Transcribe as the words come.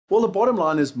Well, the bottom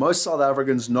line is most South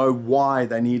Africans know why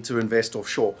they need to invest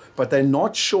offshore, but they're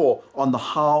not sure on the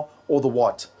how or the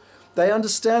what. They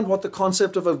understand what the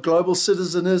concept of a global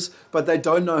citizen is, but they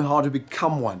don't know how to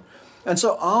become one. And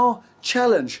so our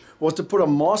challenge was to put a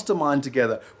mastermind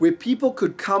together where people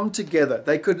could come together.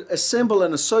 They could assemble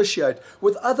and associate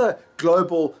with other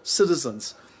global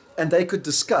citizens, and they could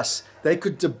discuss, they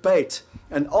could debate,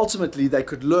 and ultimately they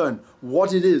could learn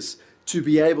what it is to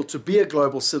be able to be a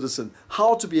global citizen,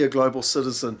 how to be a global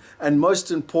citizen, and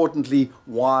most importantly,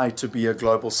 why to be a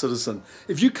global citizen.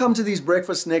 If you come to these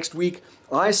breakfasts next week,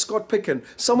 I, Scott Picken,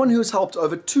 someone who's helped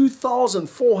over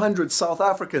 2,400 South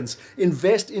Africans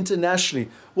invest internationally,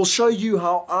 will show you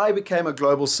how I became a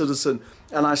global citizen,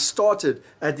 and I started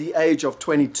at the age of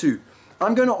 22.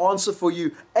 I'm going to answer for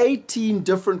you 18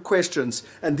 different questions,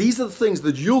 and these are the things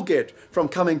that you'll get from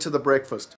coming to the breakfast.